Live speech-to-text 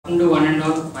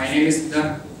name is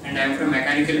Siddharth and I am from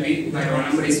Mechanical B. My roll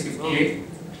number is 58.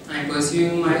 I am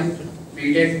pursuing my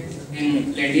BTech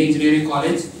in LENDI Engineering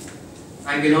College.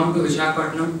 I belong to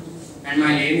Visakhapatnam and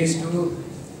my aim is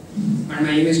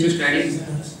to study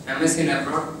MS in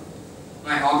abroad.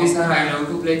 My hobbies are I love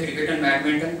to play cricket and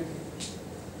badminton.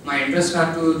 My interests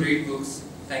are to read books.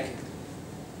 Thank you.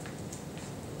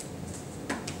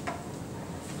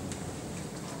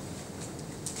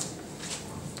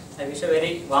 I wish a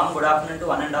very warm good afternoon to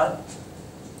one and all.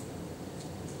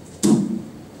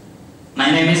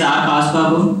 My name is R.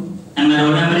 Kasbabu and my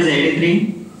roll number is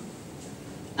 83.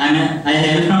 I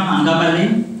hail from Angapalli.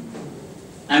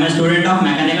 I am a student of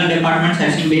Mechanical Department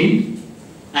Section B.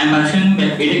 I am pursuing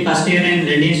BTech first year in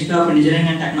LENDI Institute of Engineering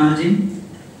and Technology.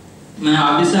 My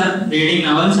hobbies are reading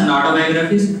novels and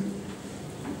autobiographies.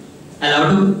 I love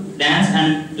to dance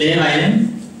and play violin.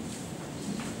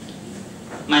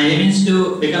 My aim is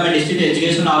to become a district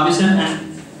education officer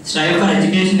and strive for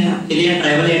education in hilly and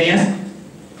tribal areas.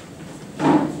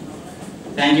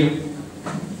 Thank you.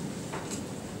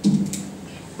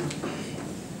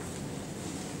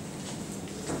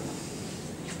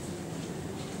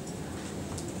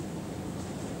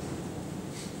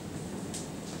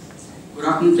 Good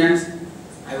afternoon friends,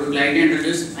 I would like to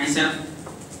introduce myself.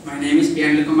 My name is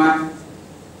P. Kumar.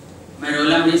 My roll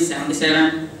number is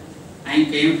 77. I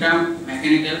came from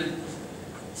Mechanical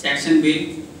Section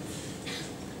B.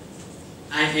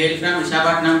 I hail from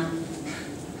Visakhapatnam.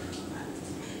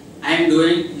 I am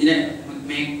doing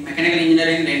Mechanical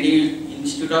Engineering LENDI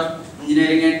Institute of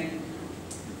Engineering and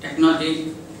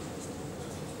Technology.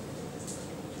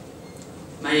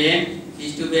 My aim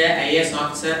is to be an IAS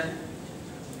officer.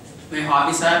 My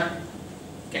hobbies are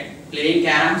playing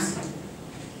caroms,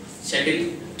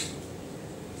 shuttle.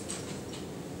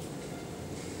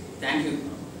 Thank you.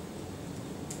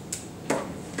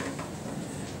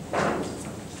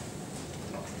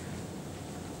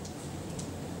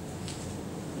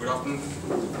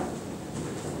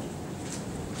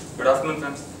 Good afternoon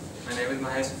friends. My name is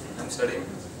Mahesh. I am studying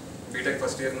BTech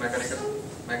first year in Mechanical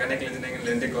Engineering in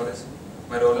LENDI College.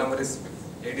 My roll number is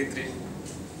 83.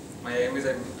 My aim is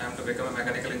I am to become a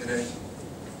mechanical engineer.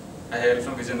 I hail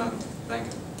from Vijayanagaram. Thank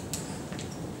you.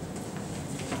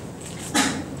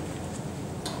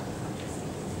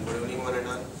 Good evening one and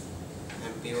all. I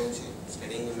am P.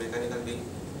 studying in Mechanical B.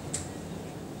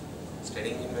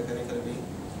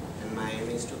 And my aim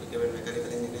is to become a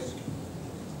mechanical engineer.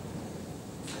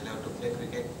 I love to play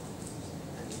cricket.